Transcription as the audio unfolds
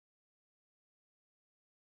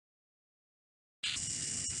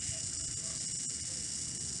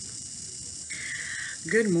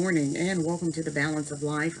Good morning and welcome to the Balance of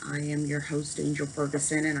Life. I am your host, Angel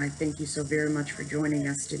Ferguson, and I thank you so very much for joining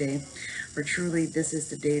us today. For truly, this is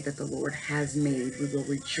the day that the Lord has made. We will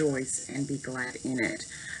rejoice and be glad in it.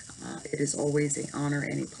 It is always an honor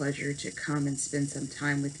and a pleasure to come and spend some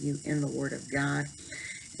time with you in the Word of God.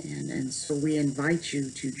 And so we invite you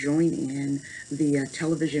to join in the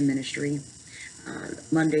television ministry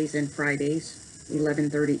Mondays and Fridays,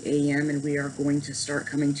 11:30 a.m., and we are going to start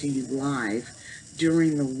coming to you live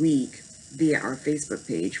during the week via our Facebook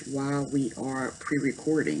page while we are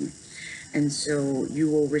pre-recording. And so you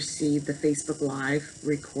will receive the Facebook Live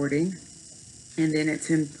recording, and then at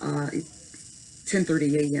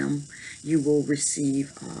 10:30 a.m., you will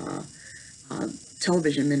receive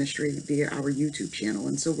television ministry via our YouTube channel.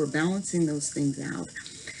 And so we're balancing those things out.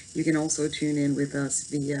 You can also tune in with us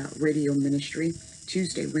via radio ministry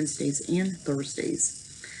Tuesday, Wednesdays, and Thursdays,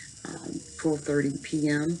 12:30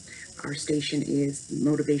 p.m. Our station is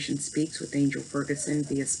Motivation Speaks with Angel Ferguson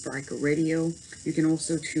via Spriker Radio. You can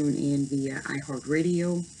also tune in via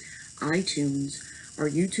iHeartRadio, iTunes, our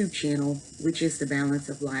YouTube channel, which is The Balance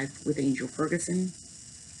of Life with Angel Ferguson,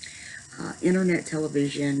 internet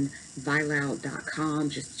television, viloud.com.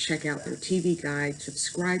 Just check out their TV guide,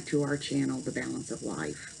 subscribe to our channel, The Balance of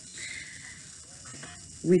Life.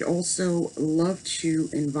 We'd also love to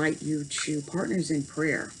invite you to Partners in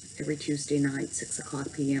Prayer every Tuesday night, 6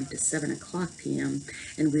 o'clock p.m. to 7 o'clock p.m.,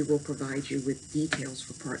 and we will provide you with details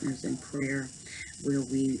for Partners in Prayer, where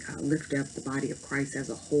we lift up the body of Christ as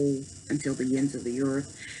a whole until the ends of the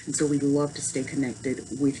earth. And so we'd love to stay connected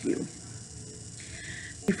with you.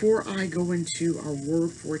 Before I go into our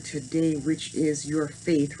word for today, which is Your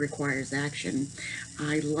Faith Requires Action,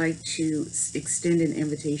 I'd like to extend an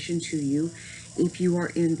invitation to you. If you are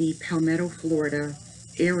in the Palmetto, Florida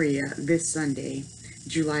area this Sunday,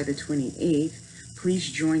 July the 28th, please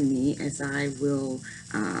join me as I will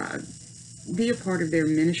be a part of their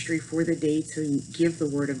ministry for the day to give the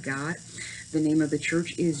Word of God. The name of the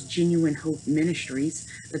church is Genuine Hope Ministries.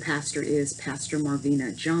 The pastor is Pastor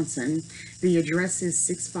Marvina Johnson. The address is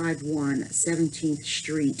 651 17th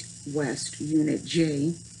Street West, Unit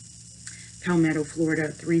J, Palmetto, Florida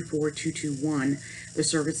 34221. The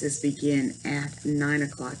services begin at 9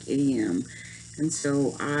 o'clock a.m. And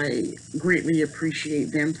so I greatly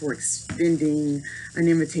appreciate them for extending an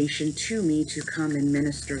invitation to me to come and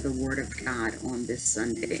minister the Word of God on this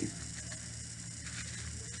Sunday.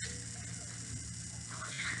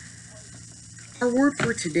 Our word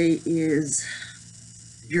for today is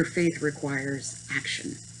Your Faith Requires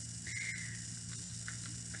Action.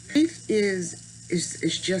 Faith is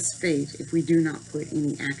just faith if we do not put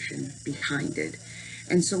any action behind it.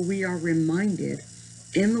 And so we are reminded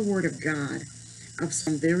in the Word of God of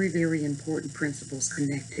some very, very important principles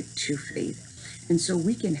connected to faith. And so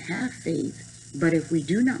we can have faith, but if we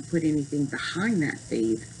do not put anything behind that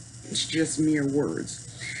faith, it's just mere words.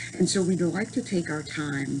 And so we'd like to take our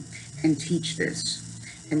time and teach this.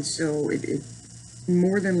 And so it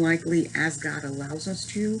more than likely, as God allows us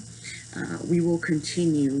to, we will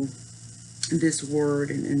continue this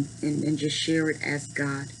word and just share it as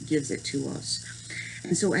God gives it to us.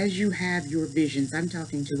 And so as you have your visions, I'm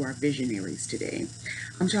talking to our visionaries today.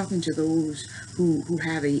 I'm talking to those who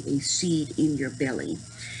have a seed in your belly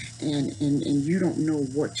and you don't know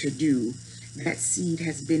what to do. That seed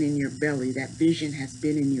has been in your belly. That vision has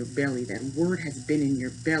been in your belly. That word has been in your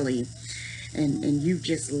belly. And you've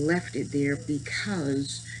just left it there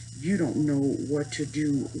because you don't know what to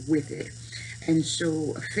do with it. And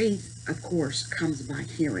so faith, of course, comes by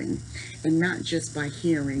hearing, and not just by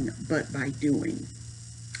hearing, but by doing.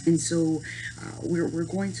 And so we're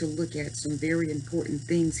going to look at some very important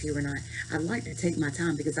things here, and I'd like to take my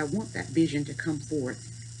time because I want that vision to come forth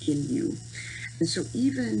in you. And so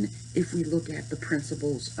even if we look at the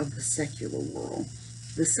principles of the secular world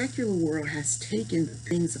has taken the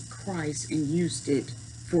things of Christ and used it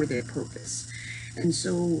for their purpose. And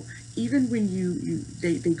so even when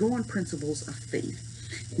they go on principles of faith.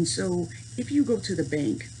 And so if you go to the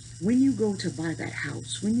bank, when you go to buy that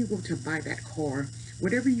house, when you go to buy that car,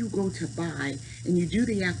 whatever you go to buy, and you do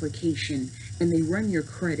the application and they run your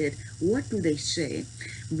credit, what do they say?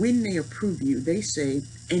 When they approve you, they say,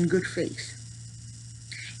 in good faith.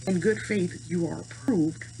 In good faith, you are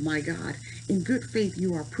approved, my God. In good faith,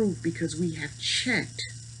 you are approved because we have checked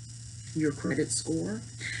your credit score.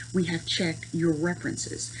 We have checked your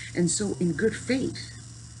references. And so in good faith,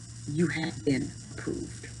 you have been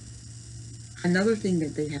approved. Another thing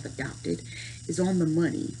that they have adopted is on the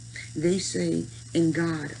money. They say, in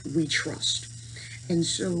God we trust. And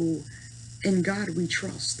so in God we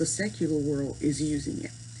trust. The secular world is using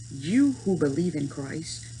it. You who believe in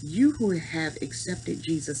Christ, you who have accepted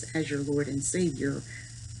Jesus as your Lord and Savior,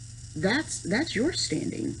 that's your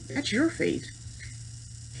standing. That's your faith.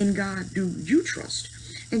 In God do you trust?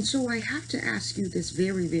 And so I have to ask you this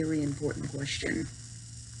very, very important question.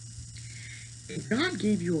 If God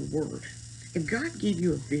gave you a word, if God gave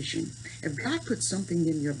you a vision, if God put something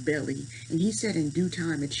in your belly and he said in due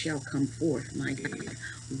time it shall come forth, my God,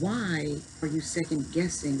 why are you second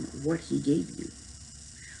guessing what he gave you?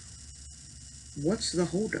 What's the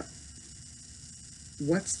holdup?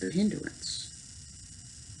 What's the hindrance?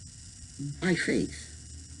 By faith,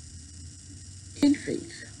 in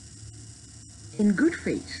faith, in good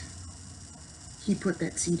faith, he put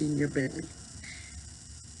that seed in your belly.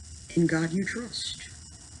 In God you trust.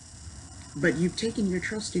 But you've taken your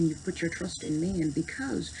trust and you've put your trust in man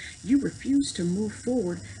because you refuse to move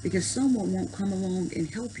forward because someone won't come along and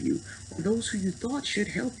help you. Or those who you thought should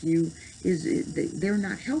help you, they're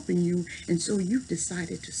not helping you, and so you've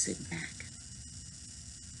decided to sit back.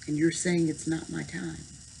 And you're saying it's not my time.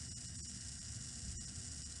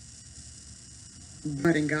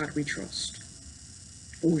 But in God we trust.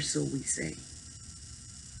 Or so we say.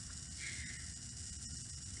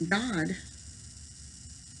 God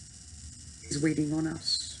is waiting on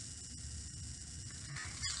us.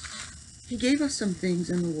 He gave us some things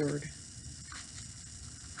in the Word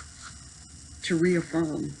to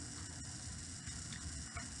reaffirm.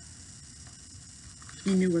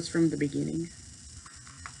 He knew us from the beginning.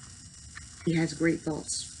 He has great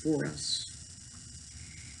thoughts for us.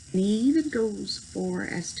 And he even goes far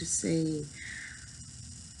as to say,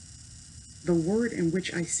 the word in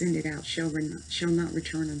which I send it out shall not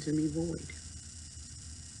return unto me void.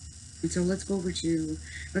 And so let's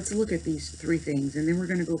look at these three things, and then we're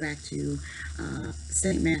going to go back to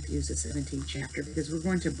St. Matthew's, the 17th chapter, because we're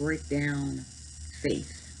going to break down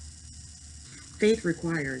faith. Faith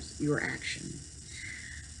requires your action.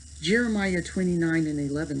 Jeremiah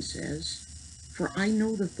 29:11 says, for I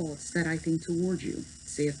know the thoughts that I think toward you,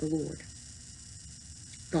 saith the Lord.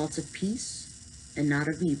 Thoughts of peace and not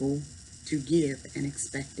of evil, to give an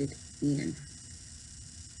expected end.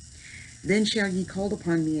 Then shall ye call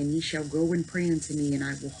upon me, and ye shall go and pray unto me, and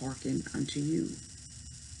I will hearken unto you.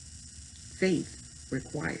 Faith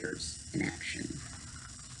requires an action.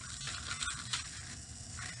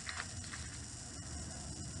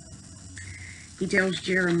 He tells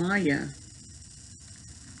Jeremiah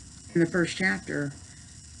in the first chapter,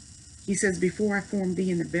 he says, before I formed thee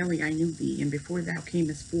in the belly, I knew thee, and before thou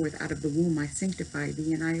camest forth out of the womb, I sanctified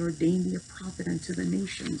thee, and I ordained thee a prophet unto the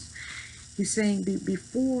nations. He's saying,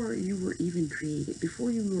 before you were even created, before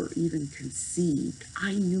you were even conceived,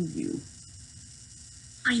 I knew you.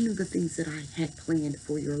 I knew the things that I had planned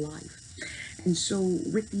for your life. And so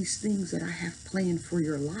with these things that I have planned for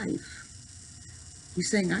your life, he's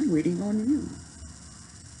saying, I'm waiting on you.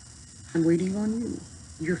 I'm waiting on you.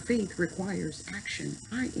 Your faith requires action.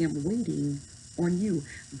 I am waiting on you.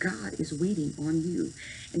 God is waiting on you.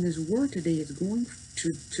 And this word today is going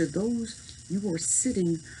to those, you are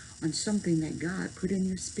sitting on something that God put in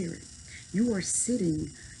your spirit. You are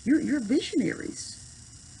sitting, you're visionaries.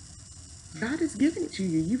 God has given it to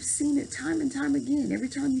you. You've seen it time and time again. Every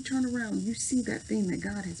time you turn around, you see that thing that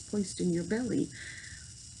God has placed in your belly.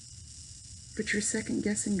 But you're second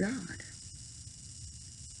guessing God.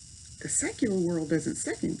 The secular world doesn't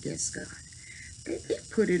second guess God. They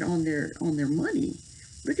put it on their money.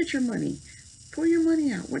 Look at your money. Pull your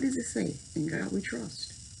money out. What does it say? In God we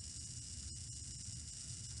trust.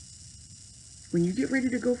 When you get ready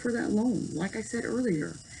to go for that loan, like I said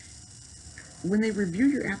earlier, when they review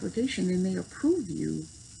your application and they approve you,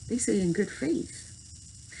 they say in good faith.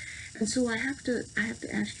 And so I have to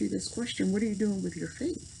ask you this question. What are you doing with your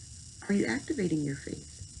faith? Are you activating your faith?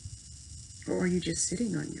 Or are you just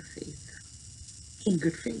sitting on your faith? In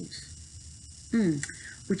good faith.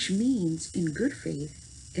 Which means in good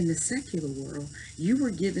faith, in the secular world, you were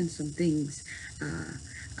given some things,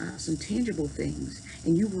 some tangible things,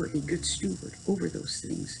 and you were a good steward over those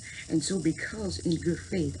things. And so because in good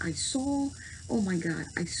faith, I saw, oh my God,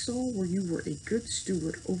 I saw where you were a good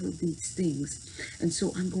steward over these things. And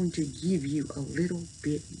so I'm going to give you a little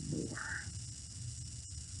bit more.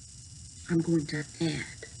 I'm going to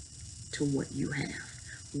add to what you have.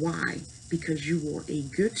 Why? Because you were a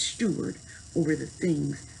good steward over the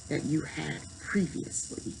things that you had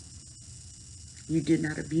previously. You did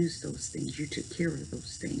not abuse those things. You took care of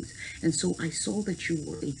those things. And so I saw that you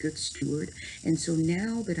were a good steward. And so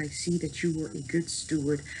now that I see that you were a good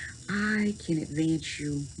steward, I can advance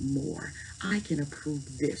you more. I can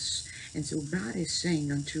approve this. And so God is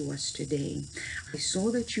saying unto us today, I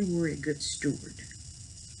saw that you were a good steward.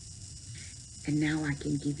 And now I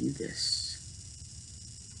can give you this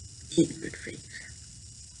in good faith.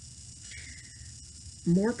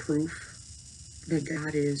 More proof that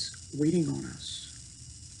God is waiting on us.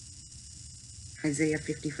 Isaiah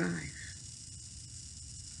 55.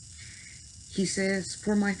 He says,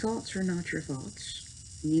 "For my thoughts are not your thoughts,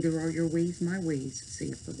 neither are your ways my ways,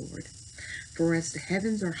 saith the Lord. For as the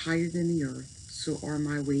heavens are higher than the earth, so are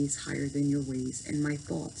my ways higher than your ways, and my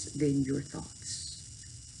thoughts than your thoughts.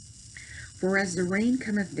 For as the rain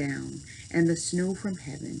cometh down, and the snow from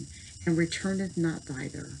heaven, and returneth not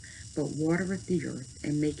thither, but watereth the earth,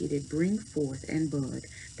 and maketh it bring forth and bud,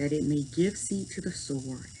 that it may give seed to the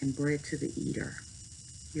sower, and bread to the eater."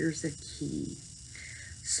 Here's the key.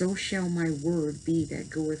 "So shall my word be that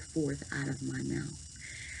goeth forth out of my mouth."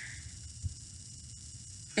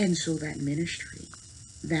 And so that ministry,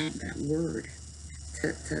 that word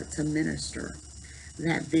to minister,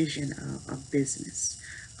 that vision of business,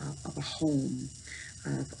 of a home,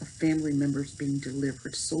 of family members being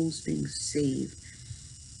delivered, souls being saved,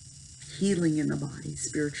 healing in the body,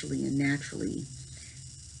 spiritually and naturally.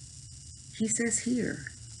 He says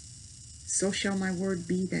here, "So shall my word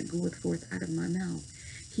be that goeth forth out of my mouth."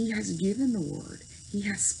 He has given the word. He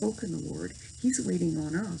has spoken the word. He's waiting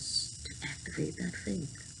on us to activate that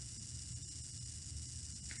faith.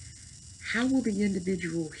 How will the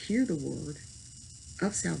individual hear the word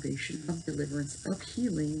of salvation, of deliverance, of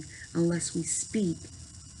healing, unless we speak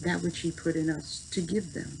that which he put in us to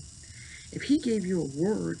give them? If he gave you a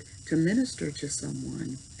word to minister to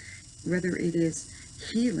someone, whether it is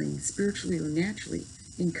healing spiritually or naturally,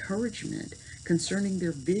 encouragement concerning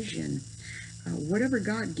their vision, whatever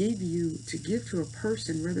God gave you to give to a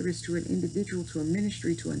person, whether it's to an individual, to a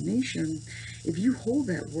ministry, to a nation, if you hold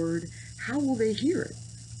that word, how will they hear it?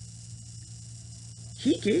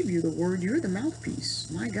 He gave you the word. You're the mouthpiece.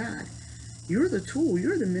 My God. You're the tool.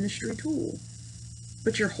 You're the ministry tool.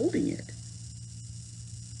 But you're holding it.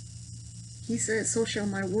 He said, "So shall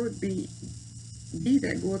my word be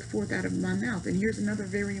that goeth forth out of my mouth." And here's another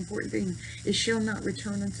very important thing. "It shall not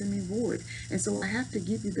return unto me void." And so I have to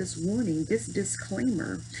give you this warning, this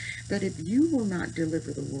disclaimer, that if you will not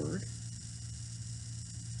deliver the word,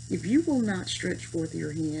 if you will not stretch forth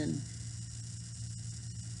your hand,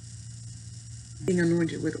 being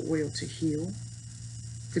anointed with oil to heal,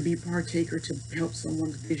 to be partaker, to help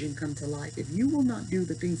someone's vision come to life, if you will not do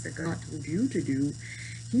the things that God told you to do,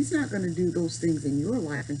 he's not going to do those things in your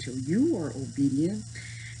life until you are obedient.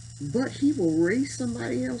 But he will raise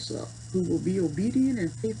somebody else up who will be obedient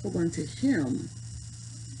and faithful unto him,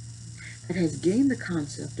 that has gained the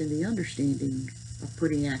concept and the understanding of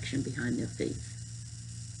putting action behind their faith.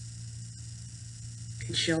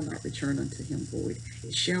 It shall not return unto him void.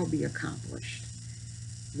 It shall be accomplished.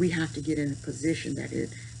 We have to get in a position that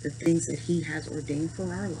the things that he has ordained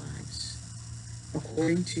for our lives,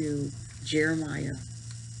 according to Jeremiah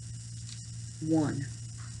 1,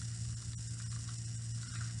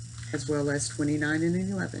 as well as 29 and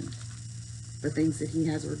 11, the things that he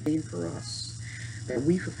has ordained for us, that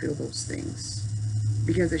we fulfill those things,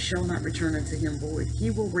 because it shall not return unto him void. He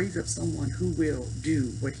will raise up someone who will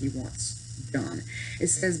do what he wants done. It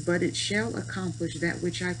says, "But it shall accomplish that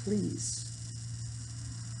which I please,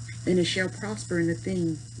 and it shall prosper in the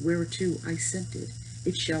thing whereto I sent it.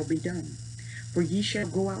 It shall be done. For ye shall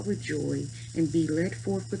go out with joy, and be led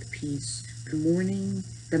forth with peace.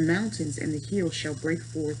 The mountains and the hills shall break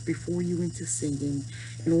forth before you into singing,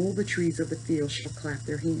 and all the trees of the field shall clap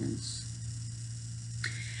their hands.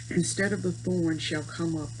 Instead of the thorn shall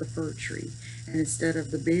come up the fir tree, and instead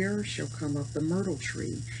of the bear shall come up the myrtle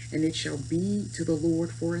tree, and it shall be to the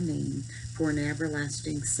Lord for a name, for an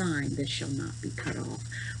everlasting sign that shall not be cut off."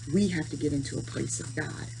 We have to get into a place of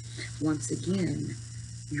God. Once again,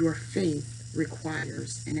 your faith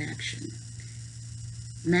requires an action.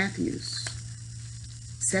 Matthew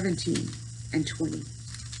 17 and 20.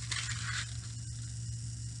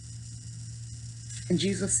 "And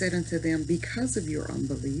Jesus said unto them, Because of your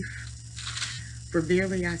unbelief, for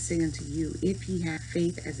verily I say unto you, if ye have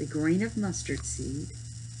faith as a grain of mustard seed,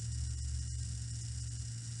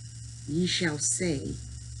 ye shall say,"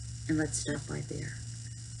 and let's stop right there.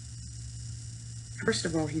 First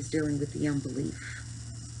of all, he's dealing with the unbelief.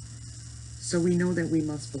 So we know that we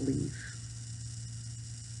must believe.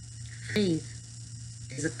 Faith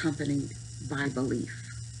is accompanied by belief.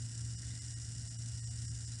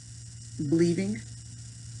 Believing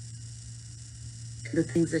in the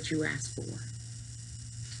things that you ask for.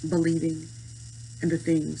 Believing in the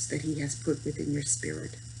things that he has put within your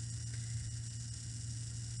spirit.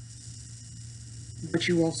 But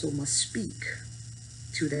you also must speak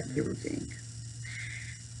to that very thing.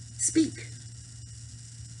 Speak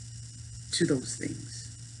to those things.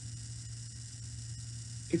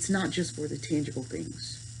 It's not just for the tangible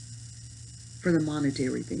things, for the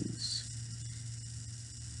monetary things.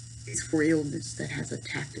 It's for illness that has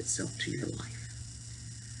attacked itself to your life.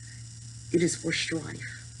 It is for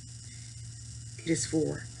strife. It is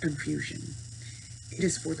for confusion. It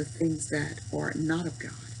is for the things that are not of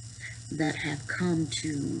God, that have come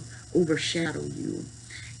to overshadow you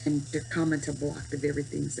and to come and to block the very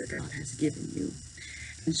things that God has given you.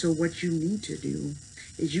 And so what you need to do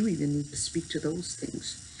is you even need to speak to those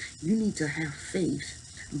things. You need to have faith,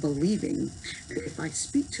 believing that if I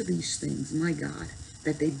speak to these things, my God,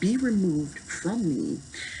 that they be removed from me.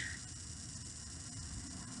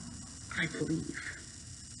 I believe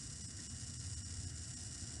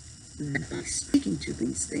that by speaking to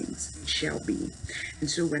these things, it shall be. And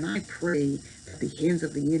so when I pray that the hands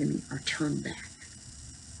of the enemy are turned back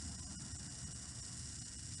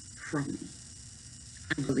from me,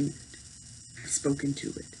 I believe it. I've spoken to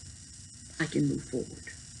it. I can move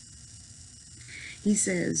forward. He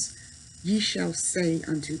says, ye shall say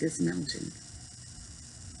unto this mountain,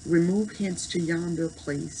 remove hence to yonder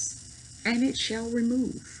place, and it shall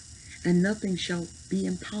remove, and nothing shall be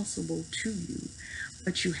impossible to you.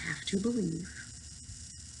 But you have to believe.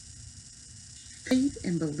 Faith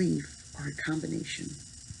and belief are a combination.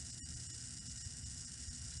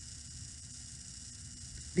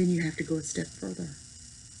 Then you have to go a step further,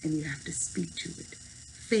 and you have to speak to it.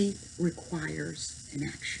 Faith requires an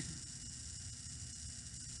action.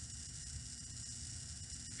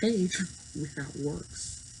 Faith without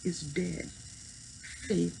works is dead.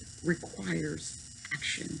 Faith requires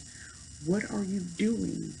action. What are you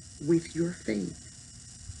doing with your faith?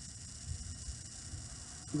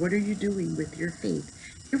 What are you doing with your faith?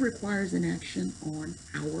 It requires an action on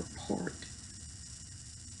our part.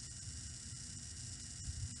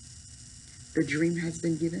 The dream has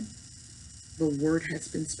been given. The word has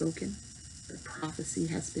been spoken. The prophecy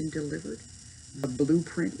has been delivered. The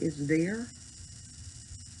blueprint is there.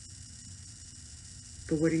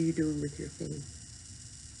 But what are you doing with your faith?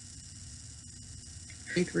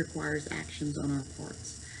 Faith requires actions on our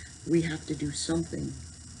parts. We have to do something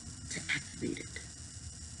to activate it.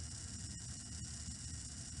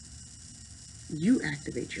 You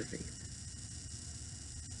activate your faith.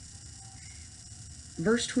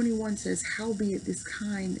 Verse 21 says, howbeit this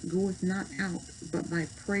kind goeth not out, but by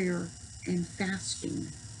prayer and fasting.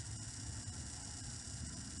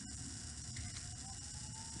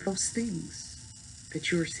 Those things that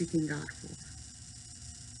you are seeking God for.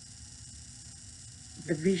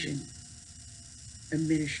 The vision, the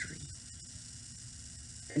ministry,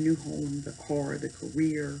 the new home, the car, the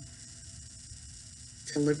career,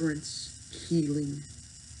 deliverance, healing.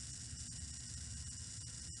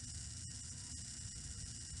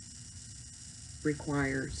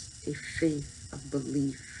 Requires a faith of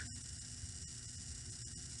belief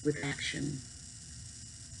with action,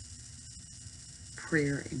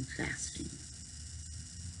 prayer, and fasting.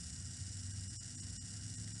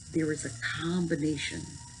 There is a combination.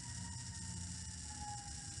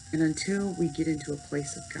 And until we get into a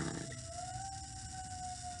place of God,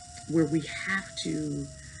 where we have to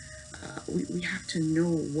know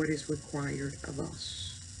what is required of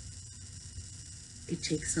us. It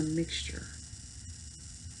takes some mixture.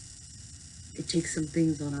 It takes some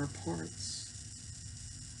things on our parts.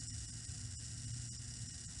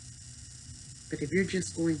 But if you're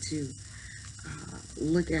just going to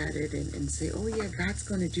look at it and say, oh yeah, God's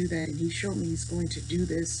going to do that, and he showed me he's going to do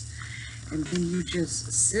this, and then you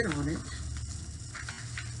just sit on it,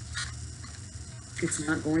 it's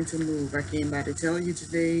not going to move. I came by to tell you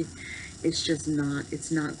today, it's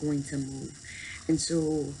not going to move. And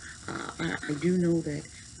so I do know that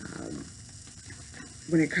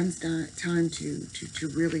when it comes time to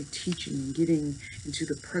really teaching and getting into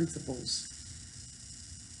the principles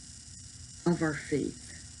of our faith,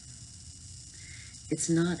 it's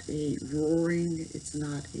not a roaring, it's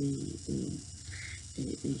not a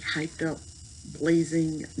hyped up,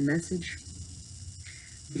 blazing message.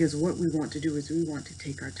 Because what we want to do is we want to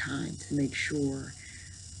take our time to make sure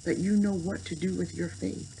that you know what to do with your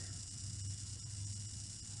faith.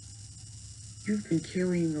 You've been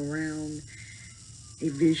carrying around a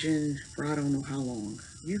vision for I don't know how long.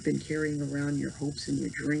 You've been carrying around your hopes and your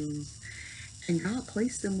dreams, and God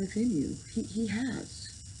placed them within you. He has.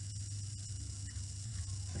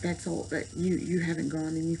 That's all. That you haven't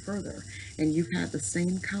gone any further, and you've had the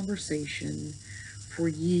same conversation for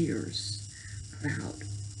years about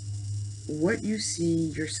what you see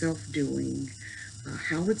yourself doing,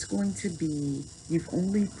 how it's going to be. You've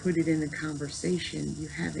only put it in a conversation. You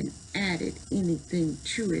haven't added anything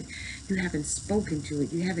to it. You haven't spoken to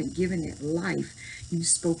it. You haven't given it life. You've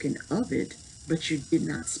spoken of it, but you did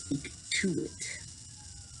not speak to it.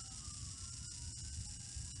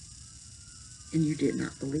 And you did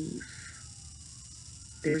not believe.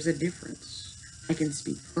 There's a difference. I can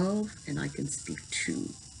speak of and I can speak to.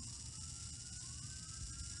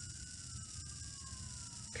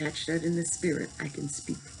 Catch that in the spirit. I can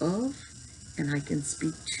speak of and I can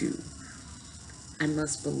speak to. I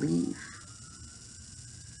must believe.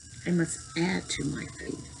 I must add to my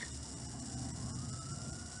faith.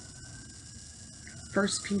 1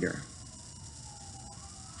 Peter,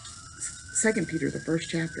 2 Peter, the first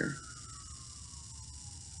chapter.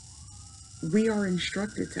 We are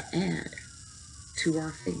instructed to add to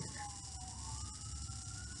our faith.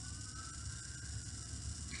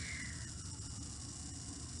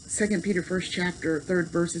 Second Peter, first chapter, third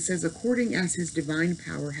verse, it says, according as his divine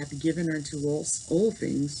power hath given unto us all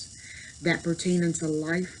things that pertain unto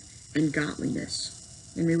life and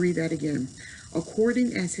godliness. Let me read that again.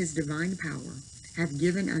 According as his divine power hath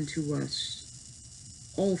given unto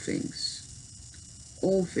us all things,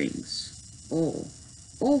 all things,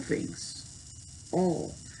 all things,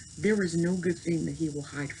 all. There is no good thing that he will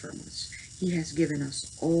hide from us. He has given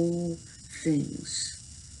us all things.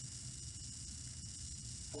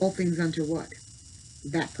 All things unto what?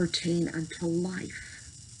 That pertain unto life.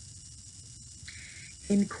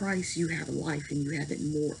 In Christ you have life and you have it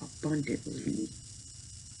more abundantly.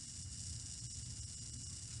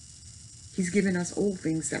 He's given us all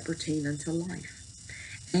things that pertain unto life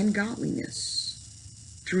and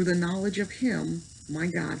godliness through the knowledge of him. My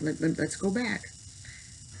God, let's go back,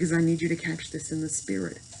 because I need you to catch this in the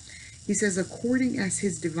spirit. He says, according as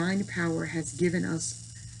his divine power has given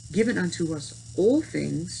unto us all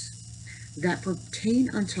things that pertain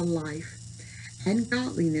unto life and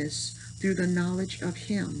godliness through the knowledge of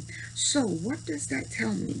him. So what does that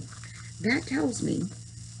tell me? That tells me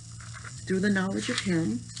through the knowledge of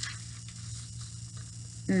him.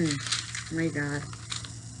 My God.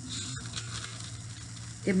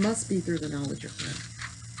 It must be through the knowledge of him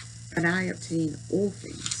that I obtain all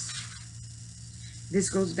things. This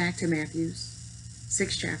goes back to Matthew's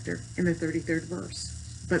 6th chapter in the 33rd verse.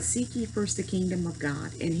 But seek ye first the kingdom of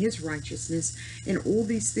God and his righteousness, and all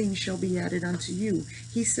these things shall be added unto you.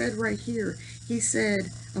 He said right here, he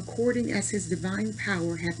said, according as his divine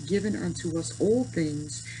power hath given unto us all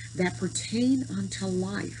things that pertain unto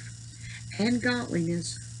life and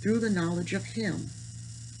godliness through the knowledge of him.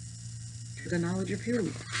 Through the knowledge of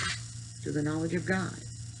who? Through the knowledge of God.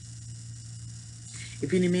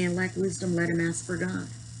 If any man lack wisdom, let him ask for God.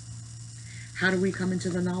 How do we come into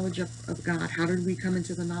the knowledge of God? How do we come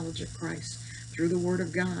into the knowledge of Christ? Through the Word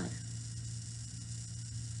of God.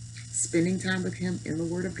 Spending time with him in the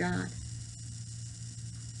Word of God.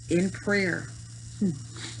 In prayer.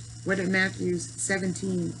 What did Matthew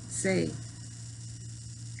 17 say?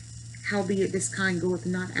 Howbeit this kind goeth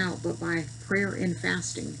not out but by prayer and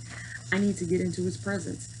fasting. I need to get into his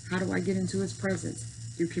presence. How do I get into his presence?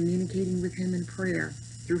 Through communicating with him in prayer,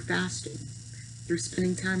 through fasting, through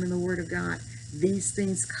spending time in the Word of God. These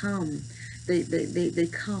things come. They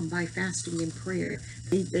come by fasting and prayer.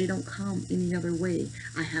 They don't come any other way.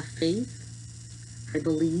 I have faith. I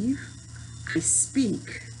believe. I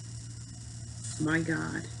speak. My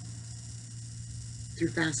God. Through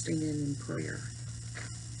fasting and in prayer.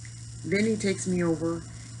 Then he takes me over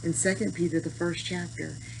in 2 Peter, the first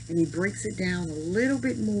chapter, and he breaks it down a little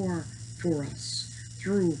bit more for us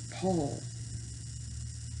through Paul.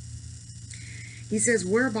 He says,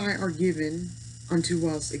 whereby are given unto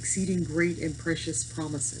us exceeding great and precious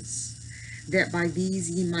promises, that by these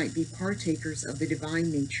ye might be partakers of the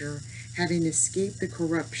divine nature, having escaped the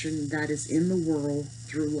corruption that is in the world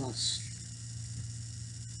through lust.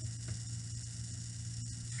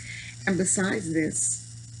 And besides this,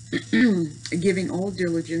 giving all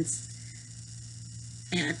diligence,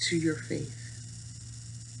 add to your faith.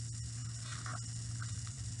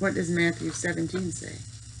 What does Matthew 17 say?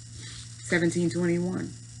 17:21.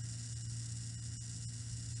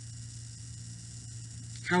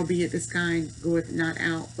 Howbeit this kind goeth not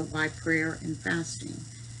out but by prayer and fasting.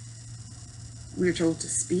 We are told to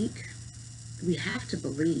speak. We have to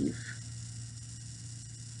believe.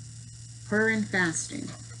 Prayer and fasting.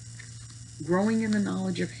 Growing in the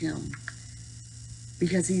knowledge of him.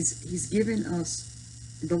 Because he's given us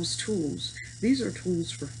those tools. These are tools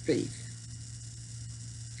for faith.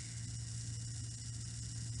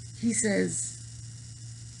 He says,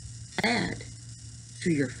 add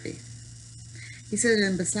to your faith. He said,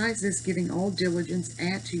 and besides this, giving all diligence,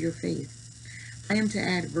 add to your faith. I am to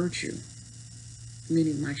add virtue,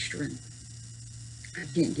 meaning my strength. I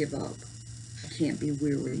can't give up. I can't be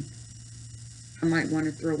weary. I might want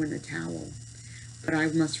to throw in the towel, but I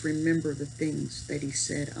must remember the things that he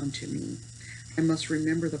said unto me. I must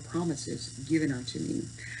remember the promises given unto me.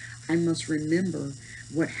 I must remember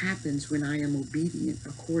what happens when I am obedient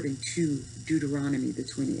according to Deuteronomy, the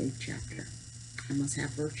 28th chapter. I must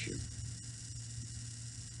have virtue,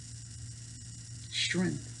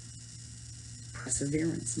 strength,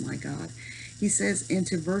 perseverance, my God. He says, and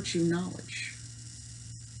to virtue, knowledge.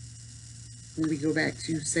 When we go back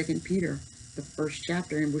to 2 Peter, the first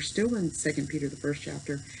chapter, and we're still in 2 Peter, the first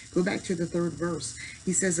chapter, go back to the 3rd verse.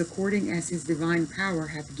 He says, according as his divine power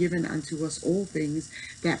hath given unto us all things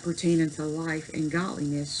that pertain unto life and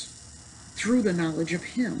godliness through the knowledge of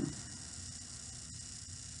him.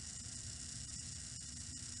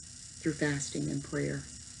 Through fasting and prayer,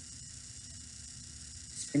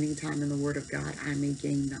 spending time in the Word of God, I may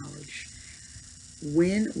gain knowledge.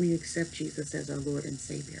 When we accept Jesus as our Lord and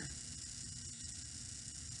Savior,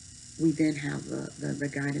 we then have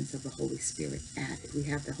the guidance of the Holy Spirit added. We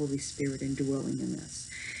have the Holy Spirit indwelling in us.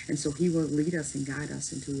 And so he will lead us and guide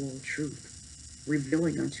us into all truth,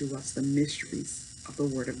 revealing unto us the mysteries of the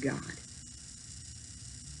Word of God.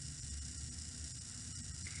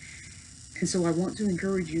 And so I want to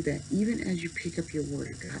encourage you that even as you pick up your Word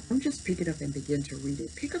of God, don't just pick it up and begin to read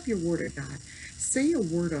it. Pick up your Word of God. Say a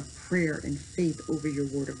word of prayer and faith over your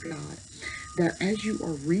Word of God, that as you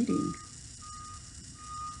are reading,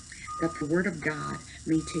 that the Word of God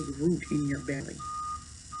may take root in your belly,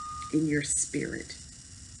 in your spirit.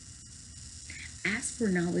 Ask for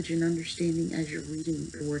knowledge and understanding as you're reading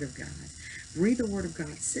the Word of God. Read the Word of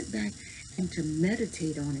God. Sit back and to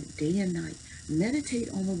meditate on it day and night. Meditate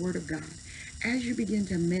on the Word of God. As you begin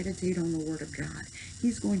to meditate on the Word of God,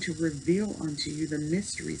 he's going to reveal unto you the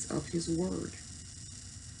mysteries of his Word.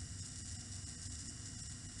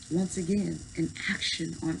 Once again, an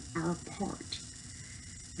action on our part.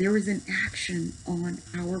 There is an action on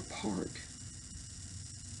our part.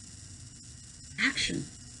 Action.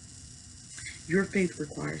 Your faith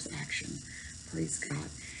requires action. Praise God.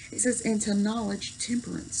 It says, and to knowledge,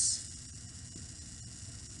 temperance.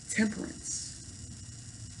 Temperance.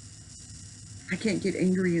 I can't get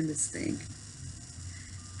angry in this thing.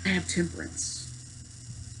 I have temperance.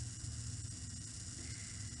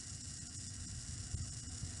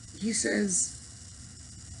 He says,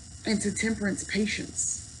 and to temperance,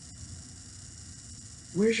 patience.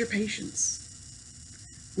 Where's your patience?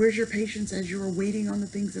 Where's your patience as you are waiting on the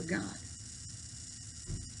things of God?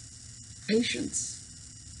 Patience.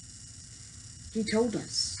 He told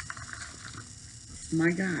us,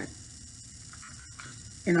 my God,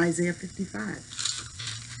 in Isaiah 55.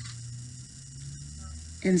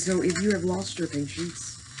 And so if you have lost your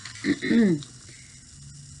patience,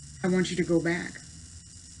 I want you to go back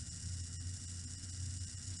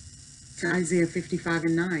to Isaiah 55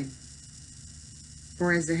 and 9.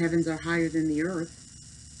 For as the heavens are higher than the earth,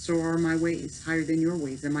 so are my ways higher than your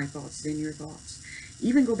ways, and my thoughts than your thoughts.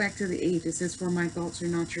 Even go back to the 8th. It says, for my thoughts are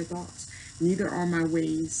not your thoughts, neither are my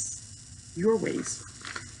ways your ways.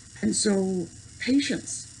 And so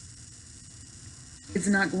patience. It's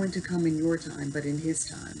not going to come in your time, but in his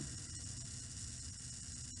time.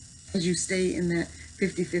 As you stay in that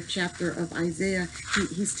 55th chapter of Isaiah,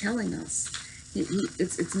 he's telling us,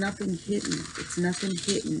 it's nothing hidden. It's nothing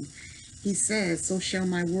hidden. He says, so shall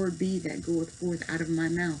my word be that goeth forth out of my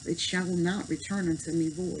mouth. It shall not return unto me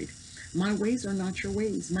void. My ways are not your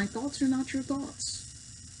ways. My thoughts are not your thoughts.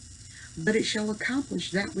 But it shall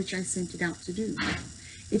accomplish that which I sent it out to do.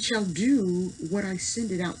 It shall do what I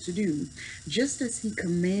send it out to do. Just as he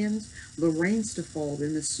commands the rains to fall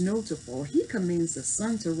and the snow to fall, he commands the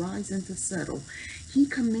sun to rise and to settle. He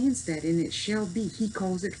commands that, and it shall be. He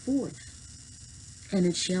calls it forth, and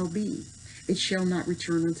it shall be. It shall not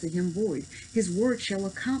return unto him void. His word shall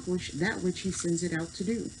accomplish that which he sends it out to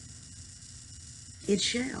do. It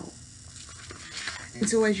shall. And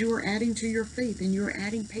so as you are adding to your faith and you're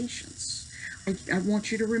adding patience, I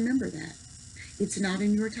want you to remember that. It's not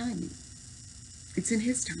in your timing. It's in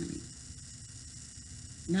his timing.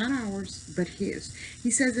 Not ours, but his. He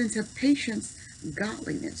says, into patience,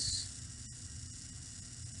 godliness.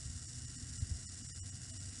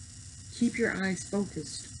 Keep your eyes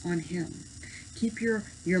focused on him. Keep your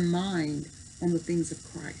mind on the things of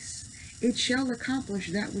Christ. It shall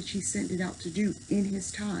accomplish that which he sent it out to do in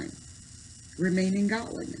his time. Remain in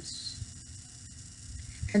godliness.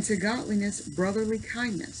 And to godliness, brotherly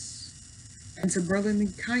kindness. And to brotherly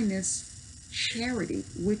kindness, charity,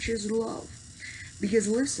 which is love. Because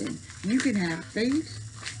listen, you can have faith,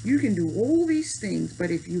 you can do all these things,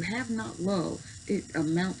 but if you have not love, it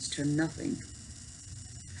amounts to nothing.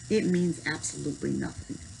 It means absolutely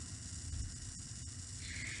nothing.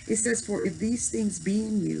 It says, for if these things be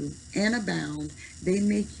in you and abound, they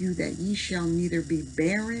make you that ye shall neither be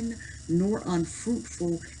barren nor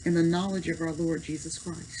unfruitful in the knowledge of our Lord Jesus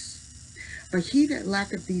Christ. But he that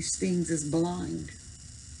lacketh these things is blind,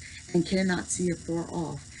 and cannot see afar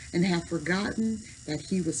off, and hath forgotten that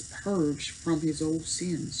he was purged from his old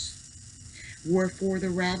sins. Wherefore the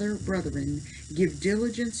rather, brethren, give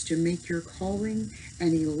diligence to make your calling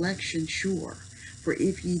and election sure. For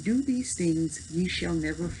if ye do these things, ye shall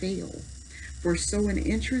never fail. For so an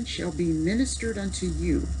entrance shall be ministered unto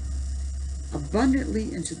you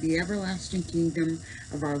abundantly into the everlasting kingdom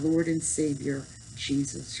of our Lord and Savior,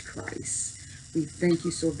 Jesus Christ. We thank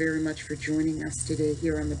you so very much for joining us today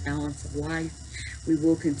here on The Balance of Life. We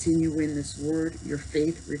will continue in this word. Your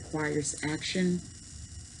faith requires action.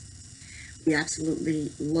 We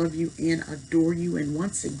absolutely love you and adore you. And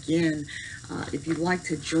once again, if you'd like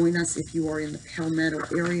to join us, if you are in the Palmetto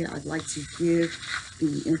area, I'd like to give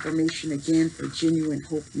the information again for Genuine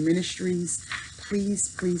Hope Ministries. Please,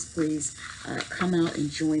 please, please come out and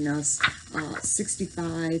join us.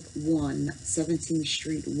 65-1 17th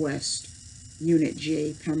Street West, Unit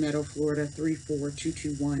J, Palmetto, Florida,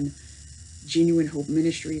 34221. Genuine Hope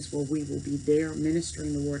Ministries, where we will be there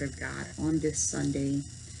ministering the Word of God on this Sunday,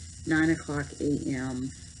 9 o'clock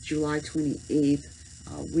a.m., July 28th.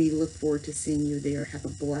 We look forward to seeing you there. Have a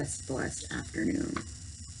blessed, blessed afternoon.